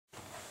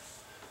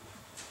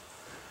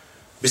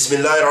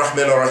Bismillahir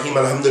Rahmanir Rahim.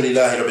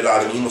 Alhamdulillahi Rabbil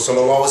Alameen. Wa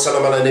sallallahu wa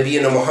sallam ala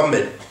nabiyyina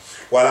Muhammad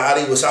wa ala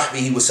alihi wa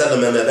sahbihi wa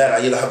sallam. Amma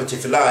ba'd. Ayyuha al-habati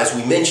fillah. As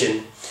we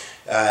mentioned,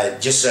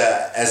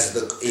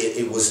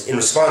 it was in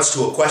response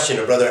to a question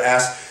a brother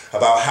asked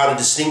about how to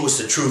distinguish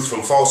the truth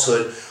from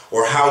falsehood,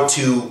 or how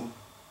to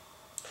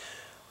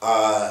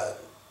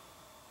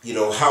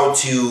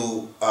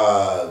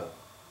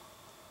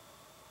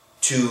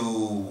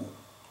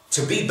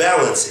be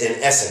balanced in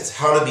essence.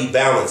 How to be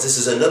balanced. This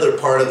is another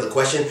part of the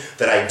question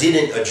that I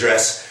didn't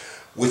address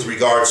with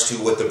regards to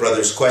what the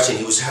brother's question.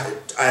 He was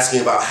asking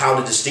about how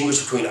to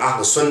distinguish between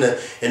Ahl Sunnah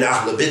and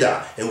Ahl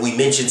Bid'ah, and we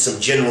mentioned some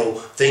general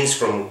things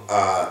from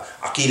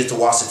Aqidah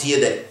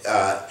Wasatiyah that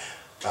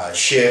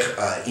Sheikh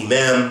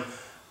Imam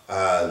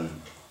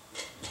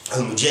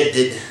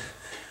Al-Mujaddid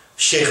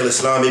Shaykh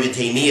Al-Islam Ibn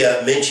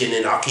Taymiyyah mentioned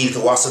in Aqidah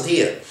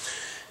Wasatiyah,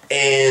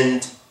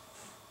 and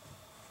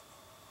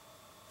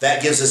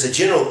that gives us a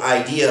general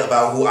idea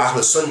about who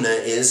Ahl Sunnah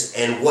is,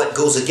 and what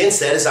goes against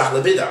that is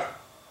Ahl Bid'ah.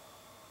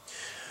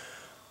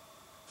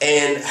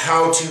 And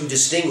how to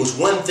distinguish.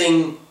 One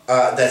thing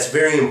that's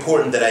very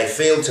important that I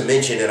failed to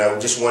mention, and I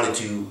just wanted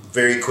to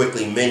very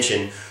quickly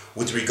mention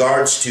with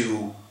regards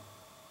to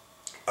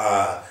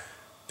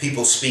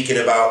people speaking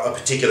about a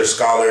particular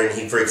scholar,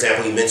 and for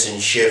example, he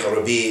mentioned Sheikh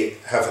Rabi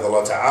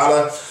Hafidhullah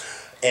Ta'ala,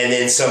 and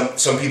then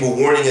some people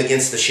warning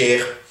against the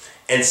Sheikh,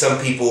 and some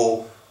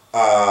people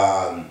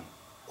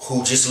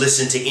who just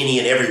listen to any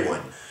and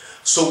everyone.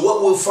 So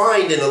what we'll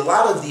find in a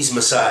lot of these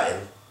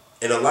masail,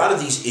 in a lot of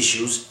these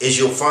issues, is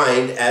you'll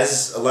find,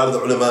 as a lot of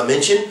the ulama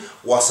mentioned,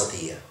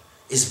 wasatiyah,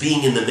 is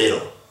being in the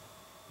middle,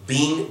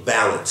 being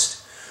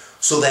balanced,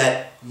 so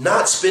that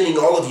not spending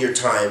all of your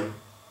time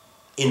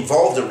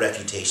involved in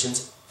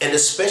refutations, and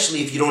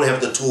especially if you don't have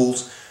the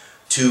tools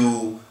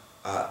to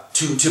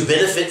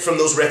benefit from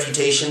those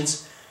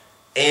refutations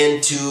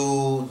and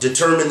to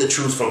determine the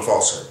truth from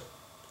falsehood.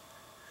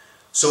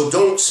 So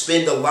don't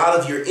spend a lot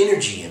of your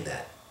energy in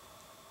that.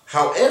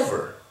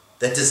 However,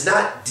 that does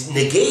not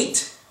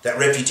negate that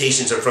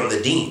refutations are from the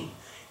deen,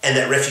 and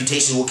that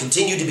refutation will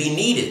continue to be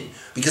needed,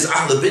 because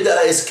Ahl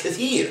Bid'ah is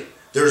kathir.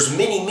 There's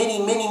many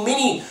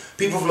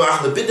people from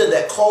Ahl Bid'ah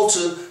that call to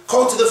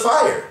the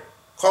fire,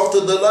 call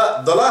to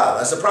dalal,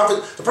 as the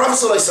Prophet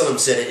ﷺ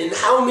said it. In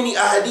how many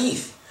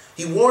ahadith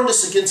he warned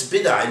us against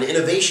bid'ah and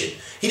innovation.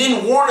 He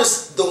didn't warn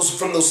us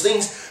from those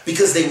things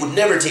because they would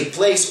never take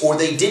place, or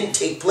they didn't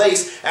take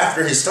place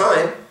after his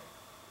time.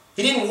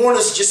 He didn't warn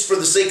us just for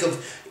the sake of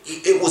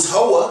it was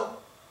hawa.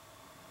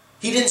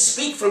 He didn't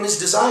speak from his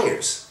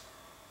desires.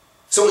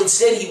 So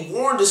instead he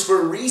warned us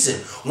for a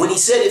reason. When he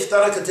said,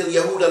 افترقت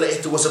اليهود على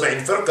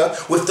 71 فرقة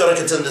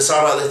وافترقت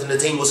النصارى على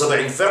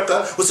 72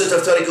 فرقة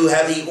وستفترق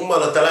هذه الأمة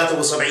على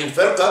 73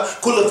 فرقة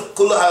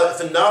كلها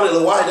في النار إلا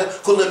واحدة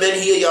قلنا من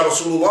هي يا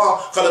رسول الله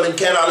قال من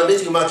كان على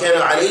مثل ما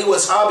كان عليه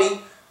وأصحابه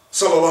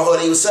صلى الله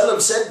عليه وسلم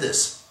said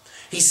this.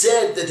 He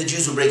said that the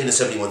Jews would break into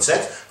 71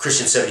 sects,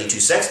 Christians 72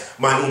 sects,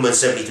 my ummah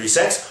 73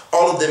 sects,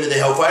 all of them in the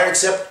hellfire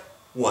except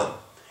one.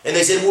 And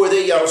they said, who are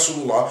they, Ya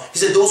Rasulullah? He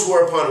said, those who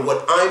are upon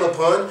what I'm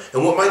upon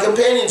and what my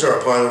companions are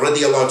upon.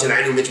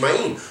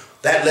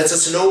 That lets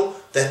us know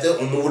that the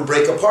ummah would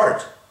break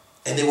apart,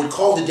 and they would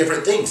call to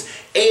different things,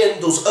 and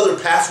those other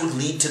paths would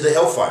lead to the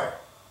hellfire.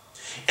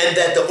 And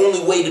that the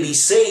only way to be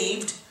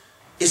saved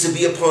is to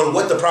be upon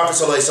what the Prophet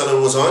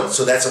ﷺ was on.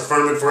 So that's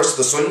affirming for us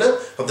the sunnah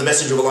of the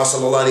Messenger of Allah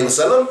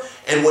ﷺ,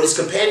 and what his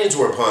companions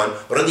were upon.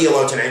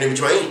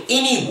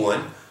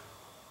 Anyone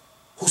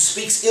who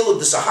speaks ill of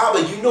the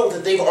Sahaba, you know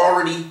that they've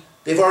already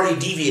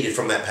deviated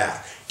from that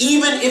path,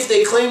 even if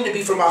they claim to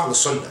be from Ahl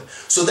Sunnah.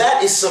 So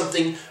that is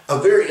something, a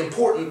very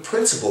important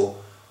principle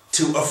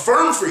to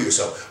affirm for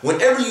yourself.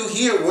 Whenever you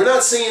hear, we're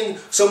not saying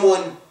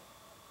someone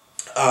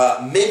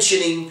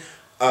mentioning,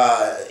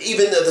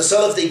 even the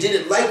Salaf, they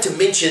didn't like to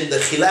mention the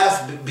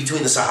khilaf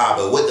between the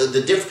Sahaba, what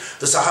the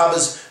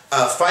Sahabas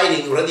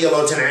fighting,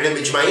 radiallahu ta'ala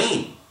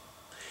ijma'een,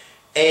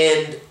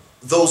 and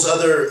those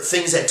other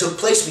things that took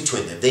place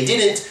between them. They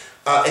didn't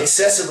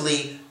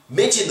excessively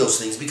mention those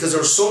things because there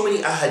are so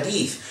many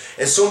ahadith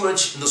and so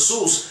much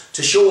nusus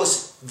to show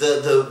us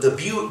the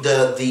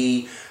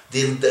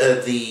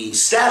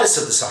status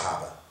of the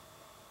Sahaba,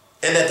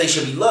 and that they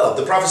should be loved.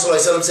 The Prophet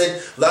ﷺ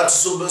said, "La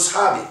tasubbu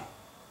ashabi,"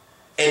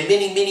 and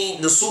many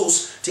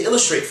nusus to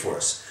illustrate for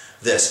us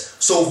this.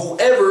 So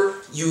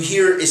whoever you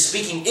hear is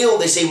speaking ill,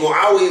 they say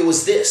Muawiyah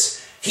was this.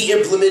 He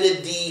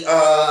implemented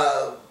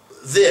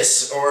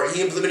this, or he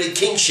implemented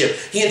kingship,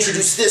 he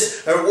introduced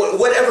this, or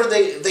whatever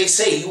they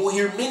say. You will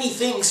hear many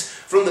things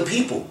from the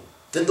people.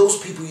 Then those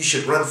people you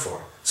should run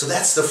for. So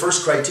that's the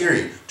first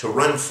criterion to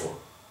run for.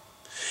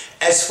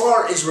 As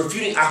far as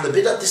refuting Ahl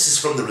Bid'ah, this is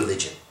from the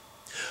religion.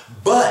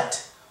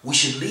 But we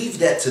should leave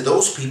that to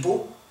those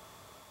people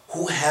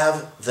who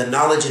have the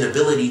knowledge and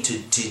ability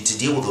to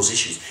deal with those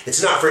issues. It's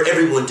not for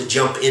everyone to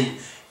jump in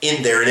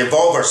there and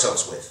involve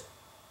ourselves with.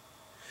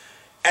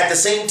 At the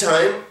same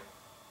time,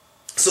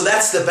 so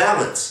that's the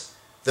balance.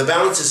 The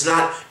balance is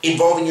not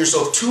involving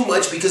yourself too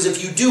much, because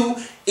if you do,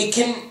 it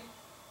can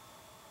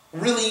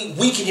really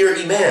weaken your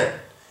iman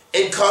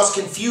and cause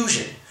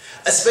confusion.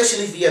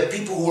 Especially if you have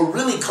people who are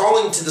really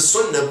calling to the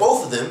sunnah,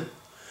 both of them,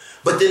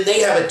 but then they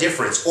have a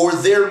difference. Or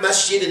their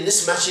masjid and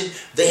this masjid,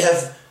 they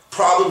have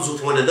problems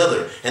with one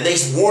another. And they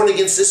warn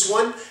against this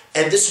one,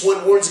 and this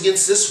one warns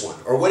against this one.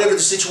 Or whatever the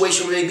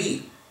situation may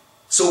be.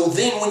 So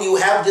then when you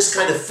have this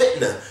kind of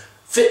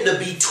fitna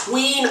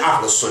between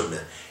Ahl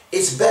Sunnah,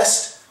 it's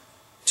best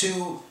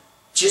to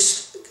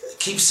just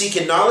keep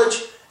seeking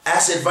knowledge,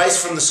 ask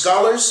advice from the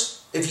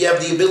scholars, if you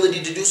have the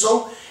ability to do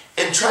so,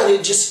 and try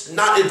to just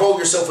not involve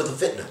yourself with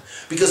the fitna.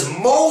 Because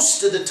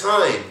most of the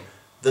time,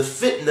 the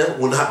fitna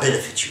will not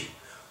benefit you.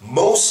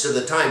 Most of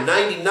the time,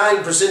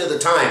 99% of the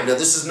time, now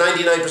this is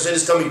 99%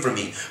 is coming from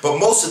me, but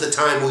most of the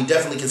time we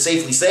definitely can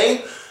safely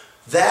say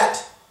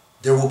that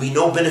there will be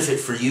no benefit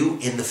for you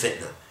in the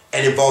fitna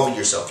and involving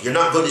yourself. You're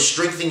not going to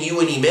strengthen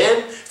you in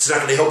Iman, it's not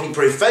going to help you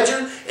pray Fajr,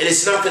 and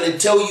it's not going to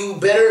tell you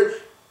better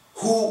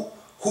who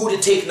to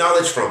take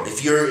knowledge from,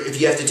 if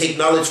you have to take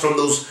knowledge from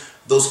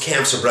those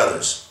camps of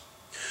brothers.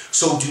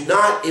 So do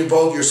not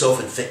involve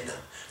yourself in fitna.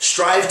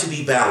 Strive to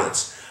be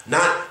balanced,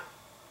 not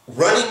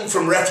running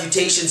from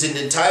refutations in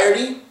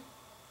entirety,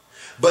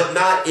 but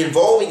not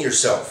involving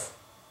yourself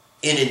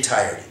in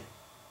entirety.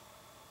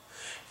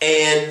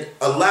 And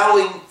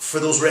allowing for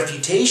those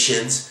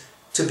refutations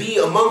to be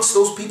amongst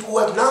those people who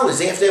have knowledge.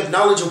 They have to have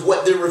knowledge of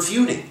what they're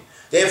refuting.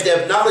 They have to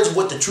have knowledge of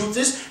what the truth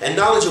is, and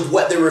knowledge of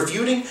what they're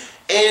refuting,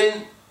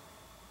 and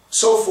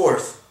so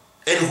forth.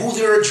 And who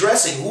they're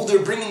addressing, who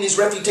they're bringing these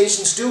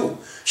refutations to.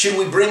 Should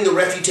we bring the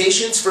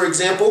refutations, for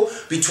example,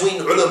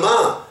 between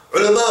ulama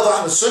of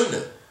Ahl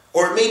Sunnah,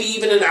 or maybe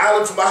even an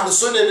alim from Ahl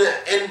Sunnah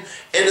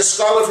and a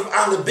scholar from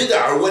Ahl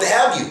Bid'ah, or what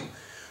have you?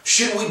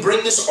 Should we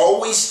bring this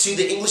always to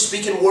the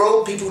English-speaking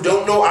world, people who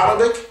don't know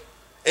Arabic,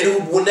 and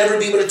who will never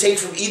be able to take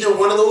from either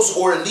one of those,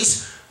 or at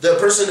least the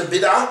person of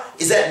Bid'ah?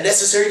 Is that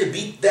necessary to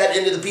beat that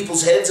into the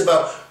people's heads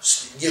about,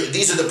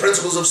 these are the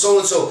principles of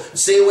so-and-so,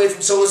 stay away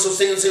from so-and-so,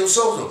 stay away from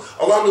so-and-so?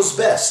 Allah knows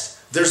best.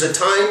 There's a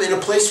time and a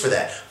place for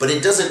that. But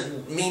it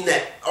doesn't mean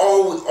that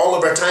all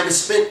of our time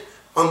is spent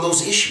on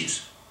those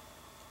issues.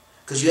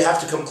 Because you have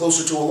to come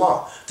closer to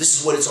Allah. This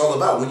is what it's all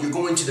about. When you're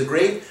going to the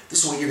grave,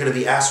 this is what you're going to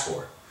be asked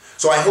for.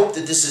 So I hope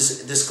that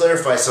this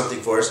clarifies something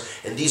for us.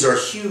 And these are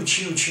huge,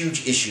 huge,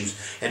 huge issues.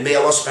 And may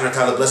Allah subhanahu wa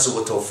ta'ala bless us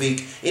with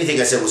tawfiq. Anything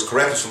I said was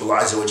correct was from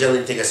Allah Azza wa Jalla.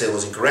 Anything I said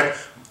was incorrect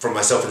from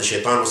myself and the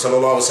shaitan. Wa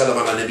sallallahu wa sallam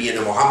ala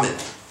nabiyyina Muhammad.